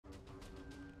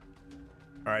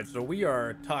All right, so we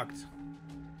are tucked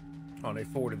on a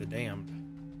Fort of the Damned.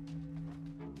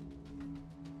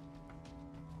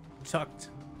 Tucked.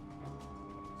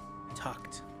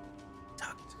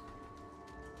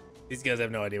 These guys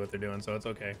have no idea what they're doing, so it's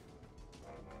okay.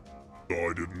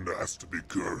 I didn't ask to be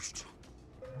cursed.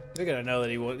 They're gonna know that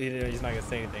he's not gonna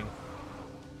say anything.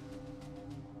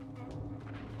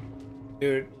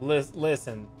 Dude,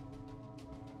 listen,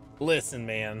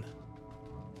 man.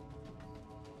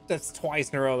 That's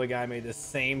twice in a row the guy made the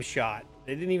same shot.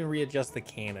 They didn't even readjust the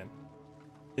cannon.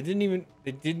 They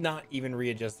did not even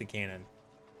readjust the cannon.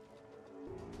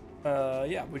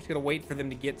 Yeah, we're just gonna wait for them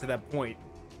to get to that point,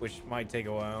 which might take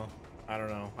a while. I don't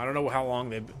know how long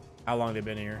they've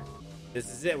been here. This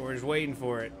is it. We're just waiting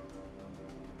for it.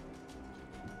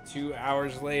 2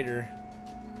 hours later.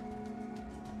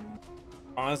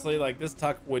 Honestly, like, this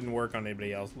tuck wouldn't work on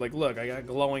anybody else. Like, look, I got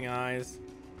glowing eyes.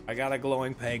 I got a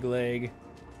glowing peg leg.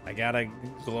 I got a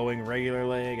glowing regular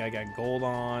leg. I got gold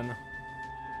on.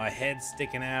 My head's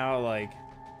sticking out. Like,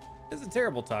 this is a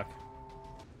terrible tuck.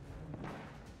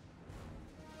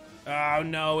 Oh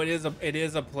no, it is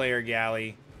a player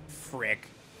galley. Frick.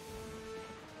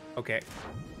 Okay.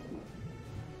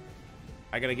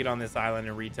 I gotta get on this island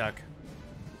and retuck.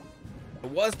 It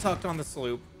was tucked on the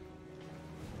sloop.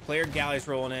 Player galley's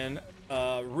rolling in,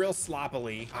 real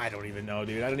sloppily. I don't even know,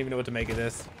 dude. I don't even know what to make of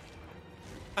this.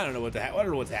 I don't know I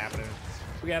don't know what's happening.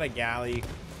 We got a galley.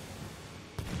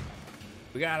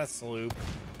 We got a sloop.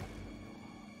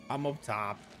 I'm up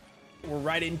top. We're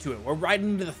right into it. We're right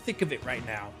into the thick of it right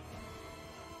now.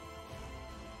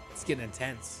 It's getting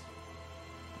intense.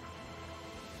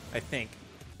 I think.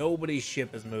 Nobody's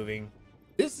ship is moving.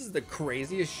 This is the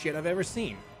craziest shit I've ever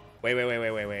seen.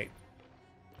 Wait.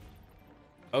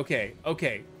 Okay.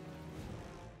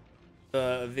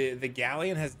 The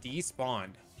galleon has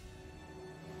despawned.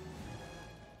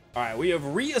 All right, we have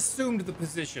reassumed the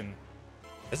position.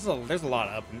 There's a lot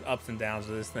of ups and downs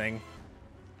to this thing.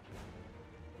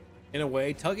 In a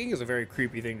way, tugging is a very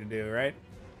creepy thing to do, right?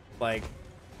 Like,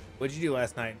 what'd you do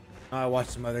last night? I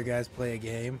watched some other guys play a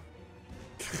game.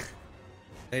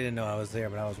 They didn't know I was there,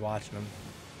 but I was watching them.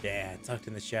 Yeah, tucked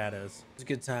in the shadows. It was a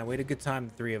good time. We had a good time,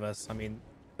 the three of us. I mean,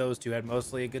 those two had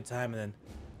mostly a good time, and then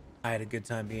I had a good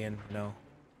time being, you know,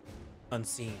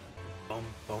 unseen. Boom,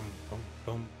 boom, boom,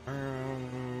 boom,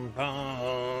 boom,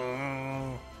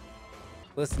 boom.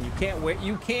 Listen, you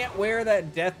can't wear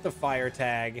that death to fire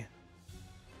tag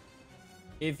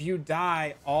if you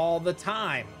die all the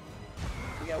time.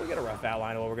 Yeah, we got a rough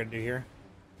outline of what we're gonna do here.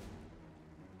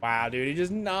 Wow, dude, he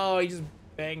just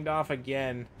banged off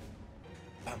again.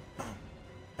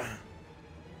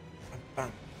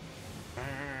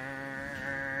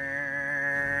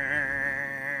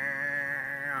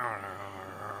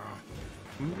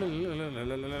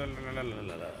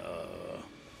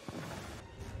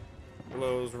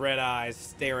 Those red eyes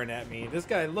staring at me. This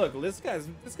guy, look, this guy's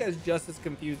just as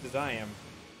confused as I am.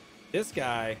 This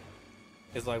guy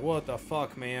is like, what the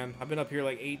fuck, man? I've been up here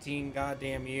like 18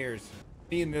 goddamn years.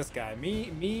 Me and this guy,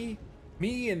 me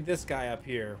and this guy up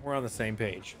here, we're on the same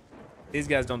page. These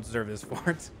guys don't deserve this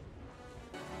fort.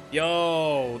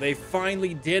 Yo, they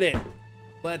finally did it.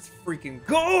 Let's freaking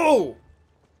go.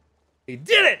 They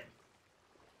did it.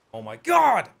 Oh my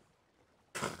god.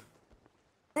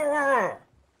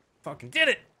 Fucking did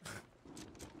it.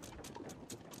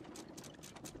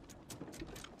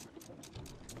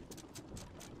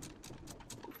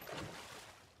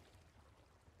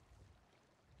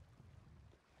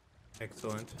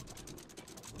 Excellent.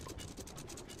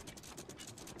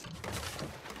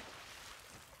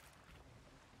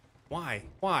 Why?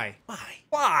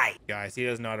 Guys, he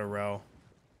doesn't know how to row.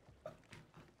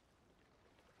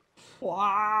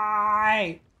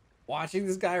 Why? Watching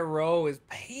this guy row is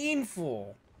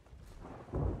painful.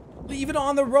 Leave it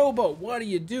on the rowboat. What are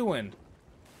you doing?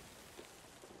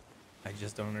 I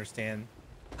just don't understand.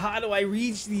 How do I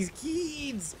reach these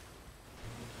keys?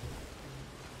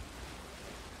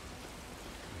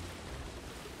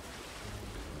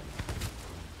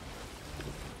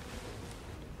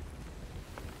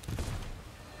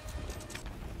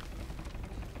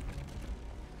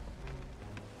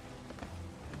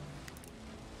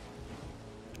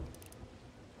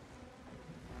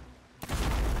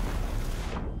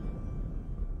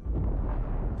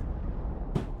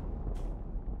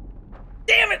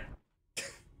 Damn it!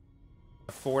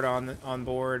 Fort on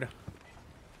board.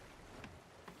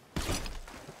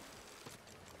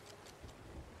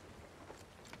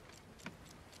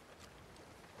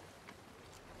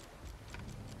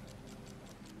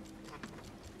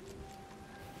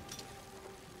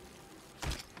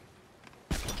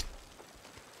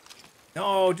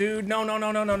 No, dude. No.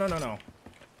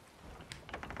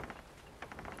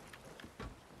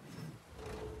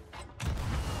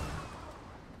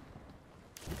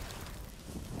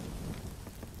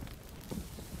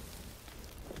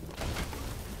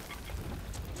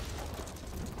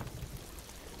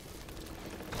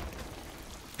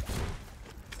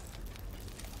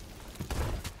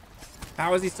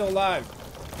 How is he still alive?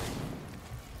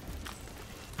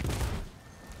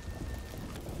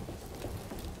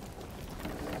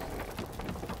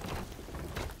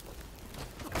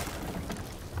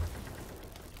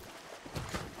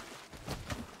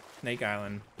 Snake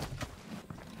Island.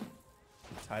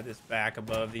 Let's hide this back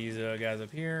above these guys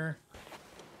up here.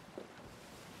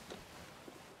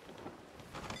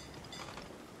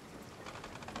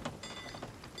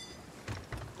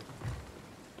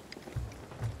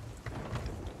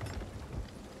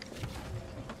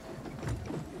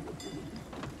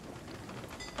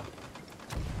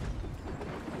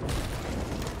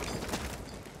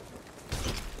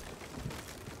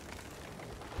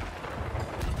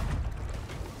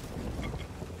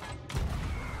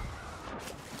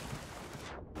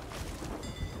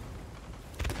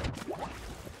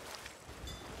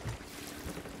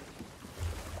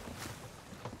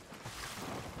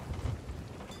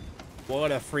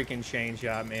 What a freaking chain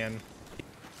shot, man.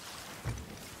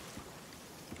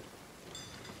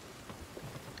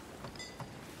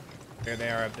 There they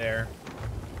are up there.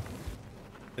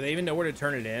 Do they even know where to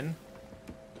turn it in?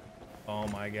 Oh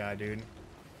my god, dude.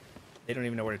 They don't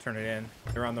even know where to turn it in.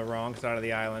 They're on the wrong side of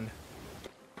the island.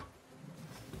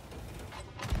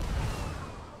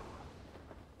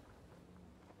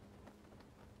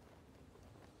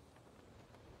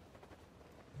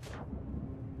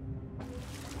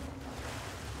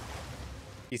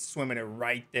 He's swimming it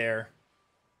right there.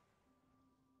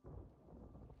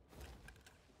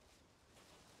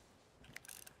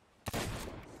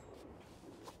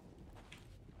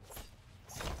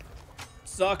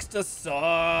 Sucks to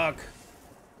suck.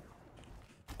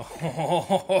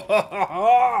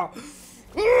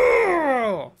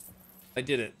 I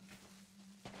did it.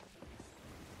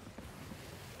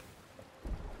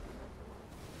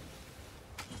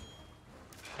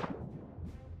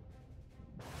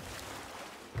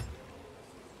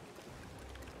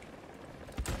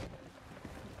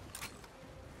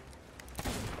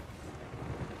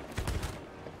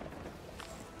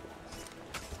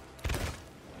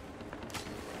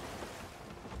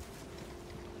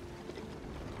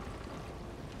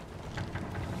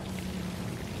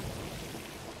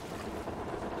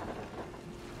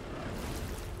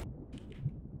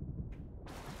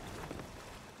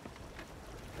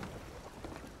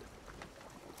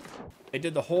 They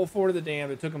did the whole Fort of the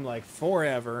Damned. It took them like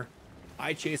forever.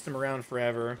 I chased them around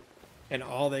forever, and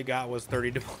all they got was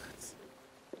 30 deployments.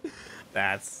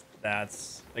 That's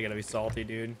they gotta be salty,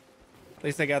 dude. At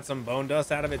least I got some bone dust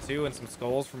out of it too, and some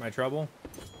skulls for my trouble.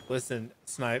 Listen,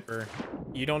 sniper,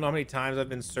 you don't know how many times I've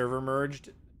been server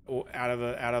merged out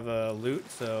of a loot,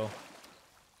 so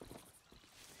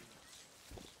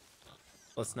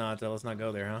let's not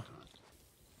go there, huh?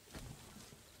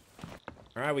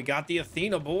 All right, we got the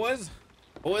Athena, boys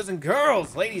and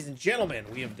girls, ladies and gentlemen,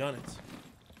 we have done it.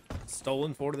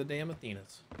 Stolen Fort of the damn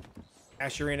Athenas.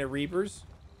 Asher in at Reapers.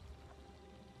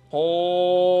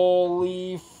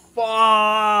 Holy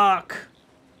fuck!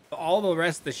 All the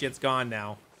rest of the shit's gone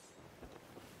now.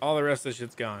 All the rest of the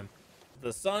shit's gone.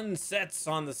 The sun sets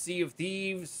on the Sea of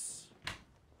Thieves.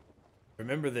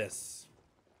 Remember this.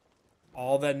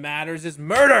 All that matters is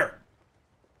murder!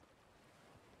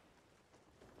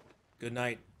 Good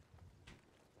night.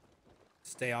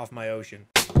 Stay off my ocean.